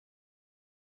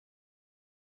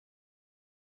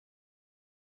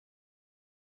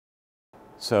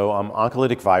So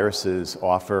oncolytic viruses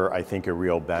offer, I think, a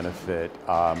real benefit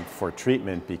for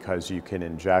treatment because you can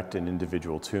inject an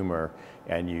individual tumor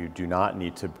and you do not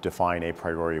need to define a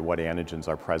priori what antigens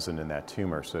are present in that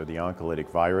tumor. So the oncolytic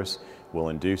virus will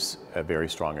induce a very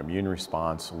strong immune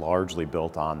response, largely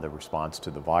built on the response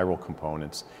to the viral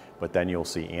components, but then you'll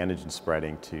see antigen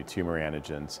spreading to tumor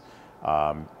antigens.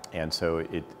 And so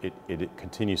it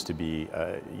continues to be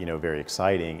very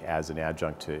exciting as an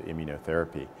adjunct to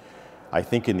immunotherapy. I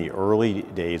think in the early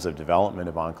days of development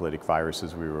of oncolytic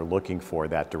viruses, we were looking for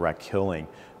that direct killing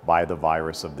by the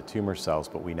virus of the tumor cells,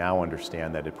 but we now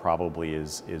understand that it probably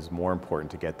is more important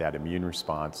to get that immune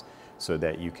response so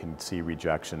that you can see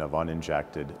rejection of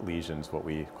uninjected lesions, what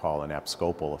we call an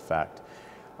abscopal effect.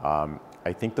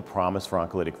 I think the promise for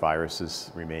oncolytic viruses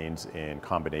remains in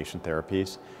combination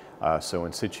therapies. So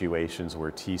in situations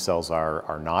where T cells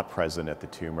are not present at the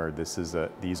tumor,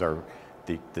 these are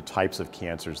the types of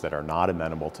cancers that are not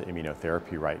amenable to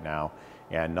immunotherapy right now,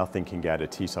 and nothing can get a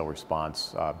T cell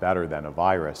response better than a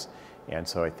virus. And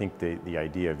so I think the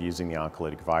idea of using the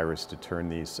oncolytic virus to turn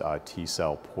these T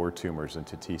cell poor tumors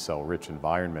into T cell rich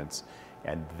environments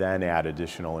and then add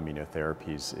additional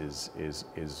immunotherapies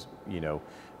is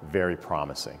very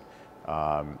promising.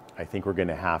 I think we're going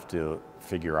to have to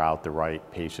figure out the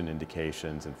right patient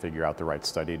indications and figure out the right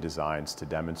study designs to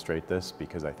demonstrate this,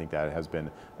 because I think that has been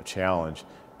a challenge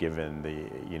given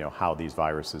how these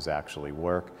viruses actually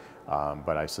work.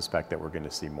 But I suspect that we're going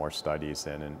to see more studies,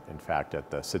 and in fact at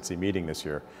the SITC meeting this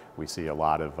year we see a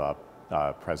lot of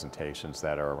presentations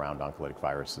that are around oncolytic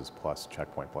viruses plus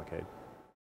checkpoint blockade.